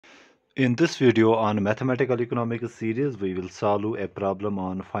In this video on mathematical economics series, we will solve a problem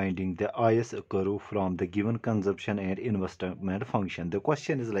on finding the IS curve from the given consumption and investment function. The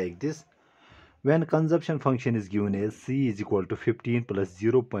question is like this. When consumption function is given as C is equal to 15 plus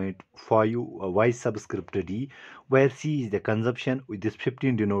 0.5 y subscript d, where C is the consumption, this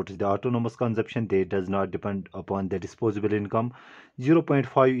 15 denotes the autonomous consumption that does not depend upon the disposable income.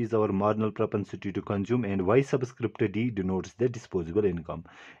 0.5 is our marginal propensity to consume, and y subscript d denotes the disposable income.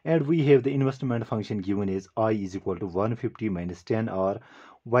 And we have the investment function given as I is equal to 150 minus 10R,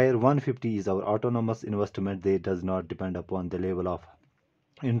 where 150 is our autonomous investment that does not depend upon the level of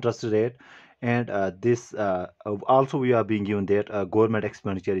interest rate. And this also we are being given that government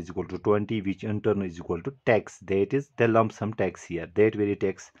expenditure is equal to 20, which in turn is equal to tax, that is the lump sum tax here, that very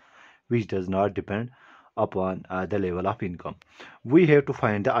tax which does not depend upon the level of income. We have to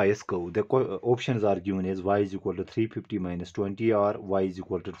find the IS curve. The options are given as y is equal to 350 minus 20r, y is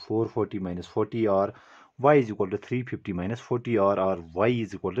equal to 440 minus 40r, y is equal to 350 minus 40r, or y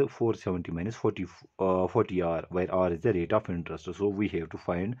is equal to 470 minus 40r, where r is the rate of interest. So we have to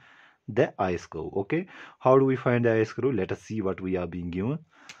find the IS curve. Okay, how do we find the IS curve? Let us see what we are being given.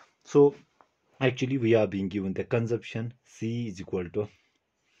 So actually we are being given the consumption C is equal to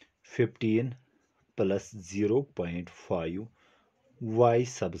 15 plus 0.5 y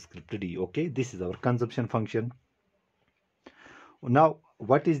subscript d. Okay, this is our consumption function. Now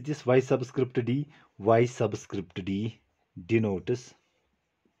what is this y subscript d? Y subscript d denotes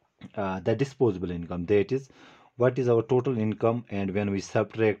the disposable income, that is what is our total income, and when we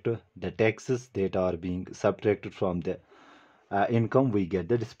subtract the taxes that are being subtracted from the income, we get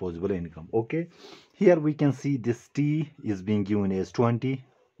the disposable income. Okay, here we can see this t is being given as 20.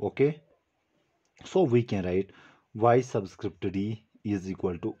 Okay, so we can write y subscript d is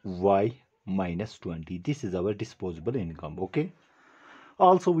equal to y minus 20. This is our disposable income. Okay,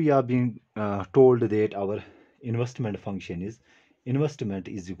 also we are being told that our investment function is investment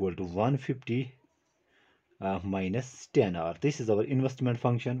is equal to 150 minus 10r. This is our investment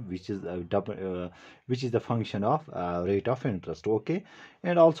function, which is the function of rate of interest. Okay,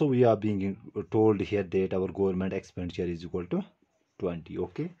 and also we are being told here that our government expenditure is equal to 20.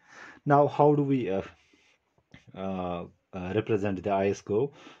 Okay, now how do we represent the IS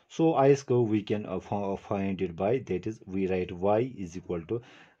curve? So IS curve we can find it by, that is we write y is equal to,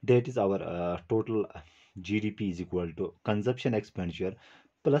 that is our total GDP is equal to consumption expenditure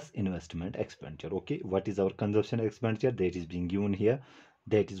plus investment expenditure. Okay, what is our consumption expenditure? That is being given here,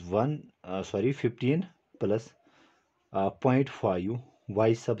 that is 15 plus 0.5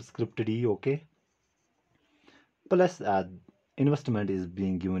 y subscript d. Okay, plus investment is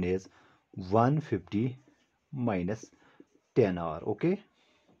being given as 150 minus 10r. Okay,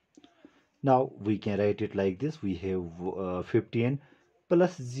 now we can write it like this. We have 15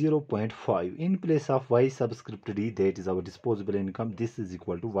 plus 0.5 in place of y subscript d, that is our disposable income. This is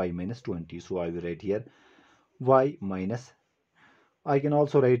equal to y minus 20. So I will write here y minus, I can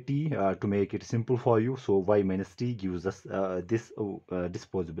also write t to make it simple for you. So y minus t gives us this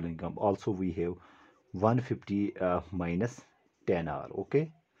disposable income. Also we have 150 minus 10r.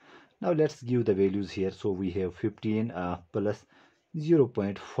 Okay, now let's give the values here. So we have 15 plus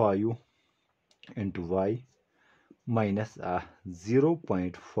 0.5 into y minus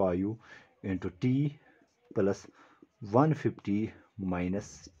 0.5 into t plus 150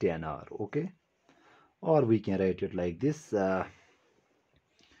 minus 10r. Okay, or we can write it like this,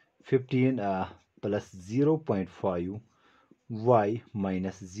 15 plus 0.5 y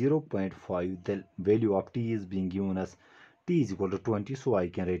minus 0.5, the value of t is being given as t is equal to 20. So I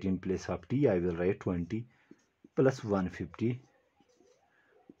can write in place of t, I will write 20 plus 150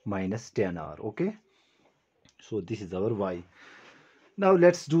 minus 10r. Okay, so this is our y. Now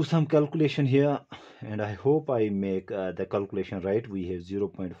let's do some calculation here, and I hope I make the calculation right. We have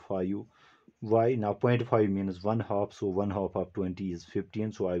 0.5 y. Now 0.5 means 1 half, so 1 half of 20 is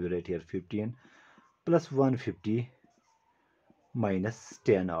 15. So I will write here 15 plus 150 minus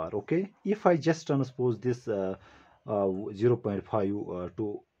 10r. Okay, if I just transpose this 0.5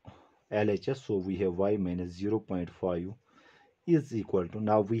 to LHS, so we have y minus 0.5 is equal to,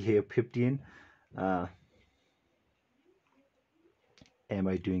 now we have 15. Am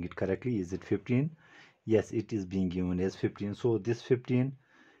I doing it correctly? Is it 15? Yes, it is being given as 15. So this 15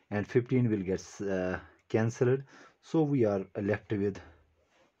 and 15 will get cancelled. So we are left with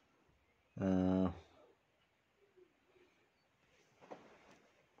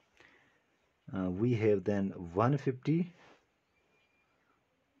we have then 150.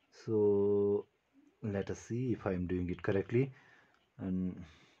 So let us see if I am doing it correctly. And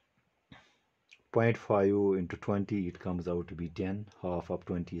 0.5 into 20, it comes out to be 10. Half of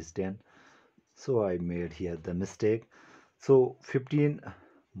 20 is 10. So I made here the mistake. So 15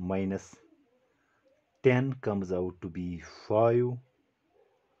 minus 10 comes out to be 5.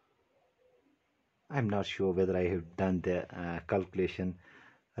 I'm not sure whether I have done the calculation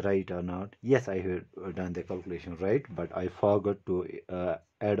right or not. Yes, I have done the calculation right, but I forgot to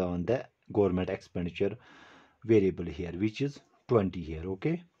add on the government expenditure variable here, which is 20 here.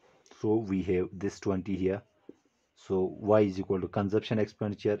 Okay, so we have this 20 here. So y is equal to consumption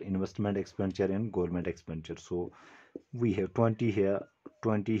expenditure, investment expenditure, and government expenditure. So we have 20 here,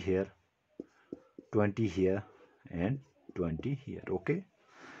 20 here, 20 here, and 20 here. Okay,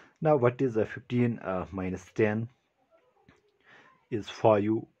 now what is a 15 minus 10 is 5,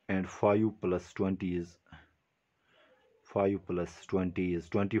 and 5 plus 20 is 5 plus 20 is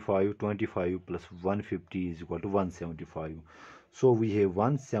 25. 25 plus 150 is equal to 175. So we have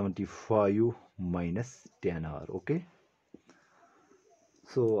 175 minus 10R. Okay,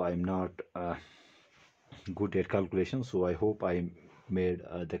 so I'm not good at calculation, so I hope I made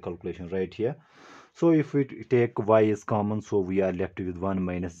the calculation right here. So if we take y as common, so we are left with 1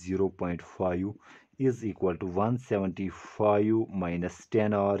 minus 0.5 is equal to 175 minus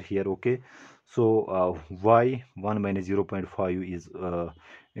 10R here. Okay, so y 1 minus 0.5 is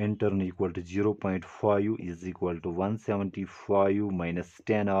in turn equal to 0.5 is equal to 175 minus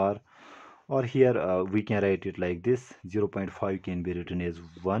 10R, or here we can write it like this. 0.5 can be written as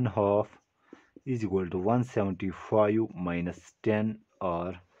 1 half is equal to 175 minus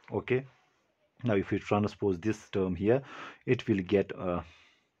 10R. Okay, now if we transpose this term here, it will get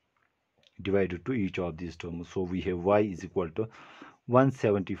divided to each of these terms. So we have y is equal to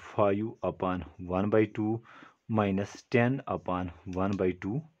 175 upon 1 by 2 minus 10 upon 1 by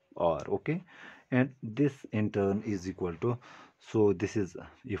 2 r. Okay, and this in turn is equal to, so this is,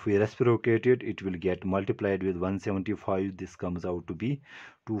 if we reciprocate it, it will get multiplied with 175. This comes out to be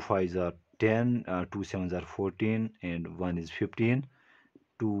 2 5s are 10, 2 7s are 14, and 1 is 15.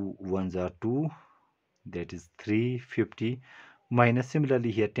 2 1s are 2, that is 350, minus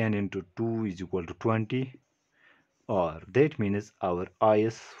similarly here 10 into 2 is equal to 20, or that means our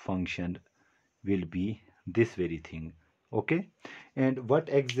is function will be this very thing. Okay, and what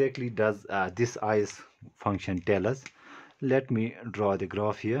exactly does this is function tell us? Let me draw the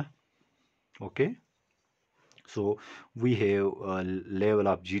graph here. Okay, so we have a level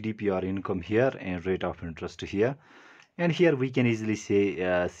of GDP or income here and rate of interest here, and here we can easily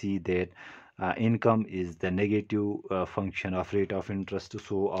say see that income is the negative function of rate of interest,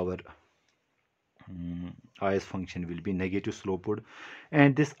 so our is function will be negative sloped,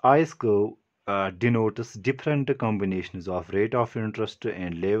 and this is curve denotes different combinations of rate of interest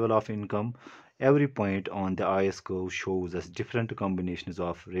and level of income. Every point on the is curve shows us different combinations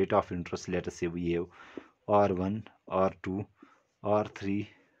of rate of interest. Let us say we have R1, R2, R3,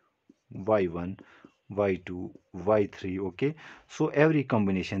 Y1, Y2, Y3. Okay, so every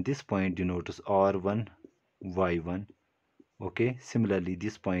combination, this point denotes R1, Y1. Okay, similarly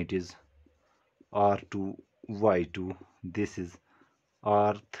this point is R2, Y2. This is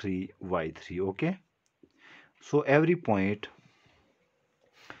R3, Y3. Okay, so every point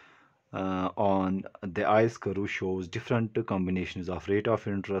on the is curve shows different combinations of rate of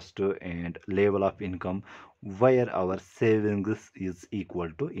interest and level of income where our savings is equal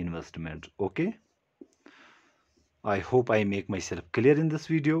to investment. Okay, I hope I make myself clear in this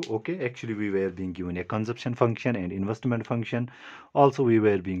video. Okay, actually we were being given a consumption function and investment function. Also we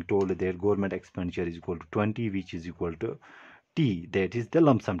were being told that government expenditure is equal to 20, which is equal to T, that is the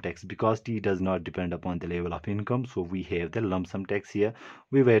lump sum tax, because T does not depend upon the level of income. So we have the lump sum tax here.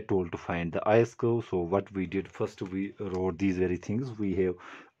 We were told to find the IS curve. So what we did, first we wrote these very things. We have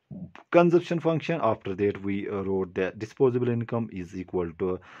consumption function. After that we wrote that disposable income is equal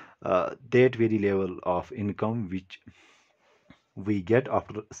to that very level of income which we get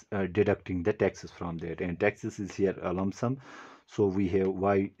after deducting the taxes from that, and taxes is here a lump sum. So we have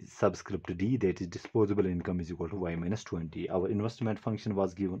y subscript d, that is disposable income is equal to y minus 20. Our investment function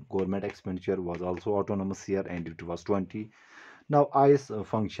was given, government expenditure was also autonomous here, and it was 20. Now is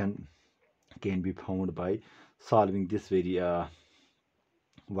function can be found by solving this very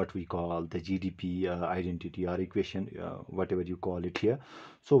what we call the GDP identity or equation, whatever you call it here.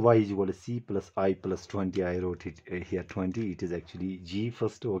 So y is equal to c plus I plus 20. I wrote it here 20. It is actually g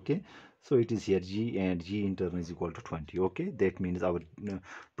first. Okay, so it is here g, and g in turn is equal to 20. Okay, that means our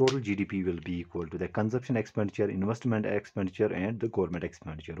total GDP will be equal to the consumption expenditure, investment expenditure, and the government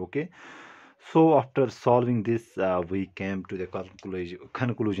expenditure. Okay, So after solving this, we came to the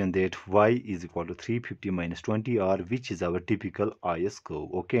conclusion that y is equal to 350 minus 20r, which is our typical IS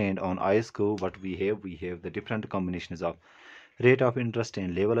curve. Okay, and on IS curve, what we have the different combinations of rate of interest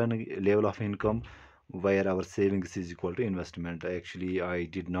and level of income, where our savings is equal to investment. Actually, I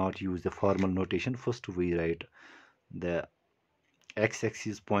did not use the formal notation. First, we write the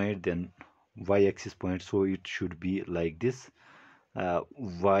x-axis point, then y-axis point. So it should be like this: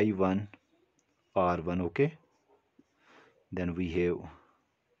 y1 r1. Okay, then we have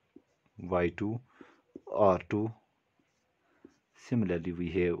y2 r2. Similarly,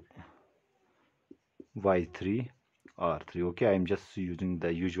 we have y3 r3. Okay, I'm just using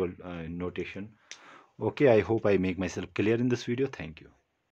the usual notation. Okay, I hope I make myself clear in this video. Thank you.